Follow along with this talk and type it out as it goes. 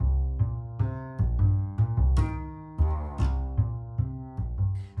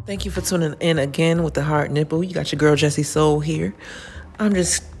Thank you for tuning in again with the Heart Nipple. You got your girl Jessie Soul here. I'm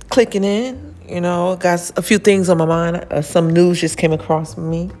just clicking in, got a few things on my mind. Some news just came across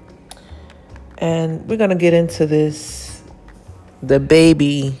me. And we're going to get into this. The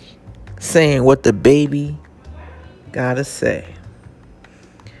baby saying what the baby gotta say.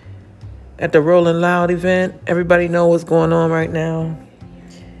 At the Rolling Loud event, everybody know what's going on right now.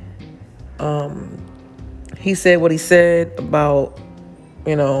 He said what he said about,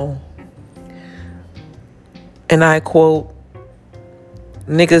 and I quote,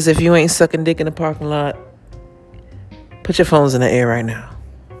 "Niggas, if you ain't sucking dick in the parking lot, put your phones in the air right now."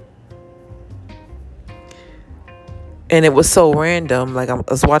 And it was so random. Like, I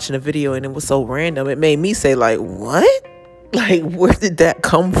was watching a video and it was so random. It made me say, like, what? Like, where did that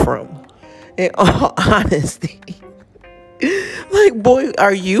come from? In all honesty. Like, boy,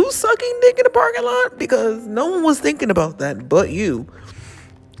 are you sucking dick in the parking lot? Because no one was thinking about that but you.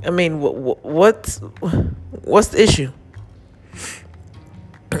 I mean, what's the issue?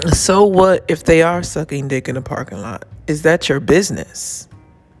 So what if they are sucking dick in the parking lot? Is that your business?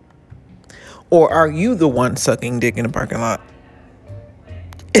 Or are you the one sucking dick in the parking lot?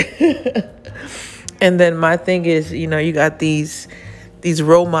 And then my thing is, you got these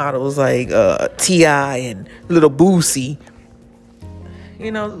role models like T.I. and Little Boosie,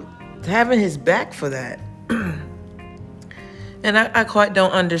 having his back for that. And I quite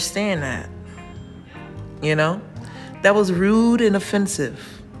don't understand that. That was rude and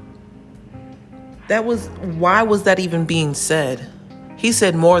offensive. Why was that even being said? He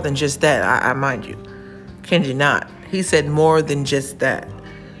said more than just that, I mind you. Kid you not. He said more than just that.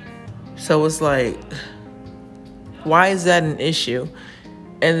 So it's like, why is that an issue?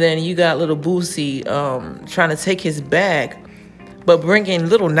 And then you got Little Boosie trying to take his bag, but bringing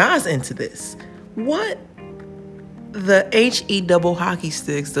Little Nas into this. What the H-E double hockey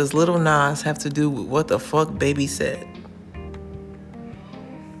sticks does Little Nas have to do with what the fuck baby said?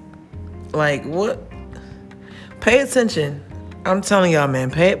 Like, what? Pay attention. I'm telling y'all,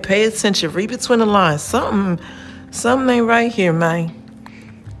 man, pay attention. Read between the lines. Something ain't right here, man.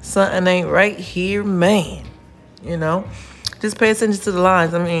 Something ain't right here, man. Just pay attention to the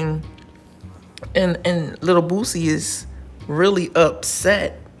lines. I mean, and Little Boosie is really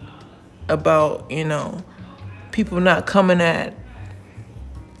upset about, people not coming at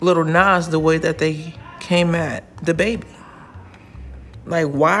Little Nas the way that they came at the baby. Like,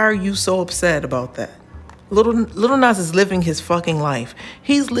 why are you so upset about that? Little Nas is living his fucking life.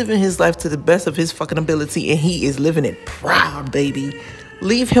 He's living his life to the best of his fucking ability, and he is living it proud, baby.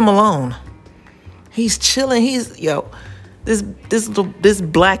 Leave him alone. He's chilling. This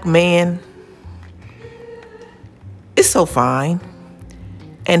black man is so fine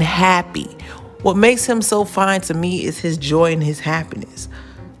and happy. What makes him so fine to me is his joy and his happiness.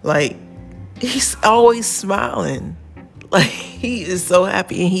 Like, he's always smiling. Like, he is so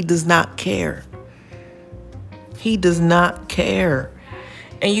happy and he does not care. He does not care.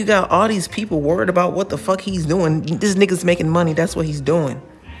 And you got all these people worried about what the fuck he's doing. This nigga's making money. That's what he's doing.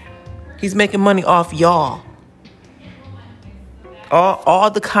 He's making money off y'all.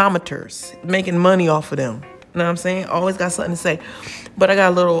 All the commenters, making money off of them. You know what I'm saying? Always got something to say. But I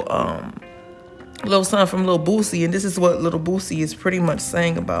got a little something from Lil Boosie, and this is what Lil Boosie is pretty much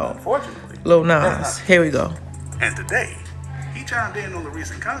saying about Lil Nas. Here we go. And today, he chimed in on the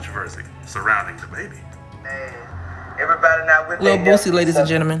recent controversy surrounding the baby. Man, everybody not with Lil Boosie, ladies and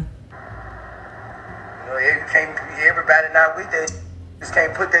gentlemen. Everybody not with that. Just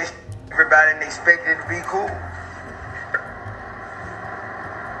can't put that everybody and expect it to be cool.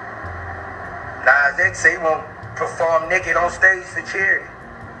 Nas X say he won't perform naked on stage for charity.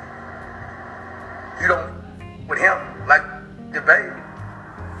 You don't with him like the baby.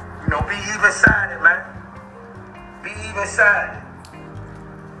 Be even-sided, man. Be even-sided.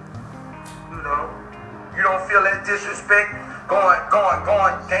 You don't feel that disrespect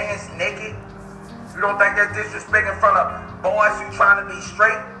going dance naked. You don't think that's disrespect in front of boys who trying to be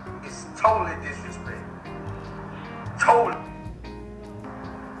straight? It's totally disrespect. Totally.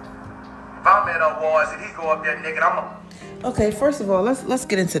 If I'm at awards and he go up there naked, Okay, first of all, let's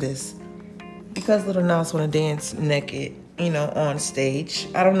get into this. Because Little Nas want to dance naked, on stage.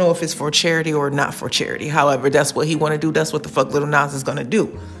 I don't know if it's for charity or not for charity. However, that's what he want to do. That's what the fuck Little Nas is going to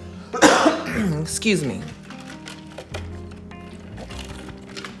do. Excuse me.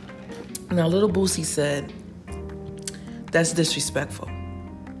 Now, Little Boosie said, that's disrespectful.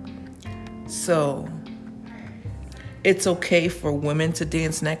 So, it's okay for women to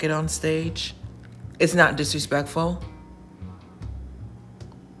dance naked on stage. It's not disrespectful.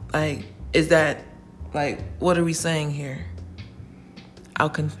 Like, is that, like, what are we saying here? I'll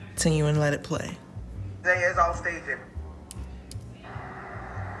continue and let it play. They is off stage.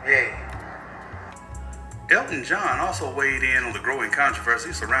 Yeah. Elton John also weighed in on the growing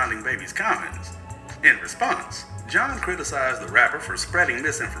controversy surrounding Baby's comments. In response, John criticized the rapper for spreading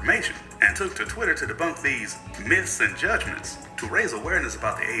misinformation and took to Twitter to debunk these myths and judgments to raise awareness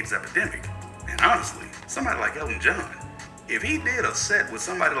about the AIDS epidemic. And honestly, somebody like Elton John, if he did a set with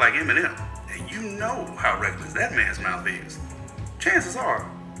somebody like Eminem, and you know how reckless that man's mouth is, chances are,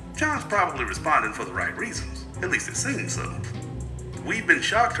 John's probably responding for the right reasons. At least it seems so. We've been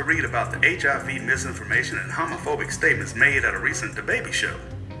shocked to read about the HIV misinformation and homophobic statements made at a recent DaBaby show.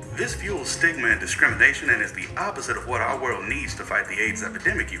 This fuels stigma and discrimination and is the opposite of what our world needs to fight the AIDS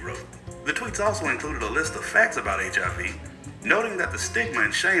epidemic, he wrote. The tweets also included a list of facts about HIV, noting that the stigma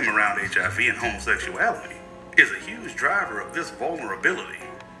and shame around HIV and homosexuality is a huge driver of this vulnerability.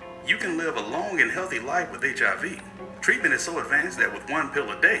 You can live a long and healthy life with HIV. Treatment is so advanced that with one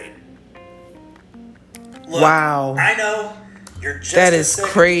pill a day. Look, Wow. I know you're just That as is sick.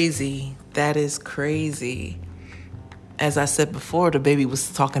 crazy. That is crazy. As I said before, DaBaby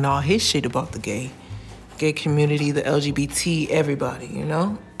was talking all his shit about the gay community, the LGBT, everybody, you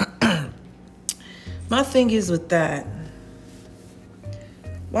know? My thing is with that,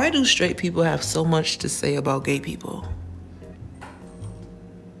 why do straight people have so much to say about gay people?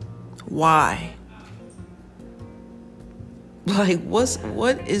 Why? Like,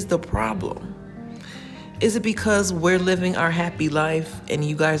 what is the problem? Is it because we're living our happy life and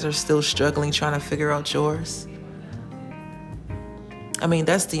you guys are still struggling trying to figure out yours? I mean,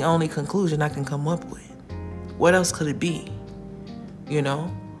 that's the only conclusion I can come up with. What else could it be? You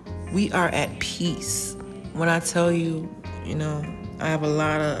know, we are at peace. When I tell you, you know, I have a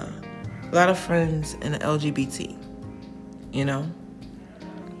lot of friends in the LGBT, you know,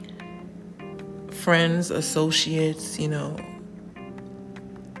 friends, associates, you know,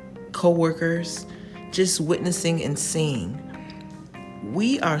 co-workers, just witnessing and seeing.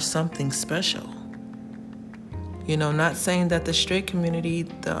 We are something special. You know, not saying that the straight community,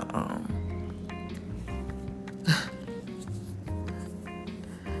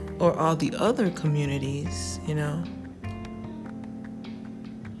 or all the other communities, you know,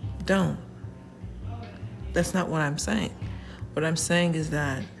 don't. That's not what I'm saying. What I'm saying is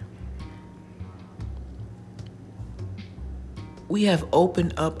that we have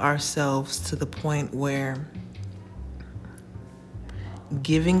opened up ourselves to the point where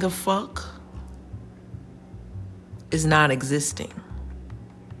giving a fuck is not existing,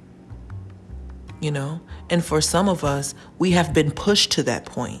 you know? And for some of us, we have been pushed to that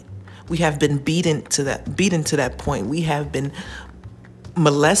point. We have been beaten to that point. We have been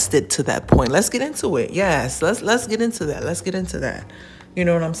molested to that point. Let's get into it. Yes, let's get into that. Let's get into that. You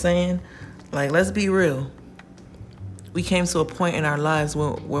know what I'm saying? Like, let's be real. We came to a point in our lives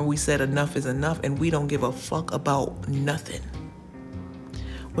when we said enough is enough, and we don't give a fuck about nothing.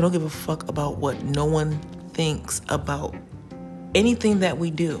 We don't give a fuck about what no one thinks about anything that we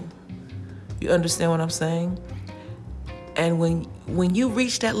do. You understand what I'm saying? And when you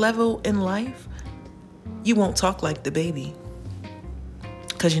reach that level in life, you won't talk like DaBaby,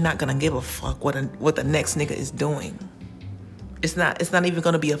 because you're not gonna give a fuck what the next nigga is doing. It's not even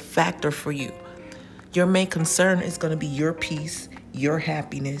gonna be a factor for you. Your main concern is gonna be your peace, your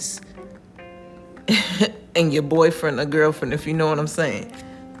happiness, and your boyfriend or girlfriend, if you know what I'm saying.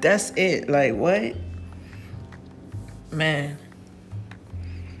 That's it. Like, what? Man.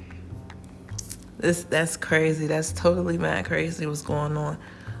 That's crazy. That's totally mad crazy what's going on.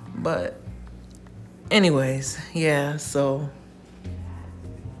 But anyways, yeah, so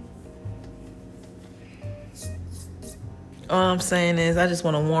all I'm saying is I just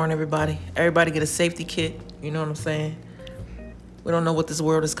want to warn everybody. Everybody get a safety kit. You know what I'm saying? We don't know what this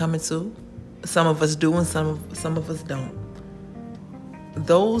world is coming to. Some of us do and some of us don't.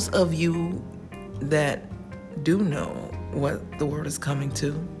 Those of you that do know what the world is coming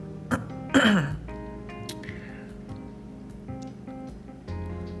to,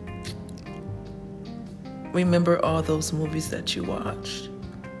 remember all those movies that you watched,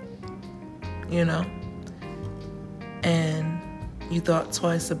 you know? And you thought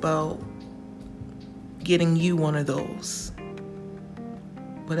twice about getting you one of those.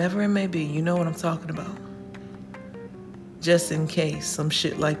 Whatever it may be, you know what I'm talking about. Just in case some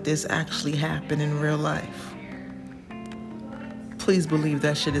shit like this actually happened in real life. Please believe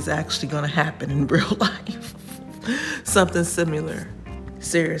that shit is actually gonna happen in real life. Something similar.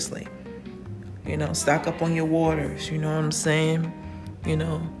 Seriously. You know, stock up on your waters, you know what I'm saying? You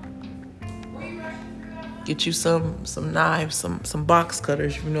know, get you some knives, some box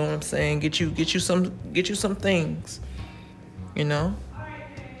cutters, you know what I'm saying? Get you some things, you know?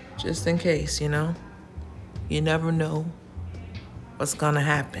 Just in case, you know. You never know what's gonna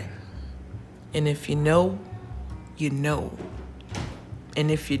happen. And if you know, you know.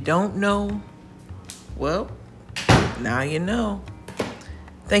 And if you don't know, well, now you know.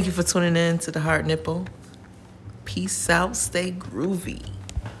 Thank you for tuning in to The Hard Nipple. Peace out, stay groovy.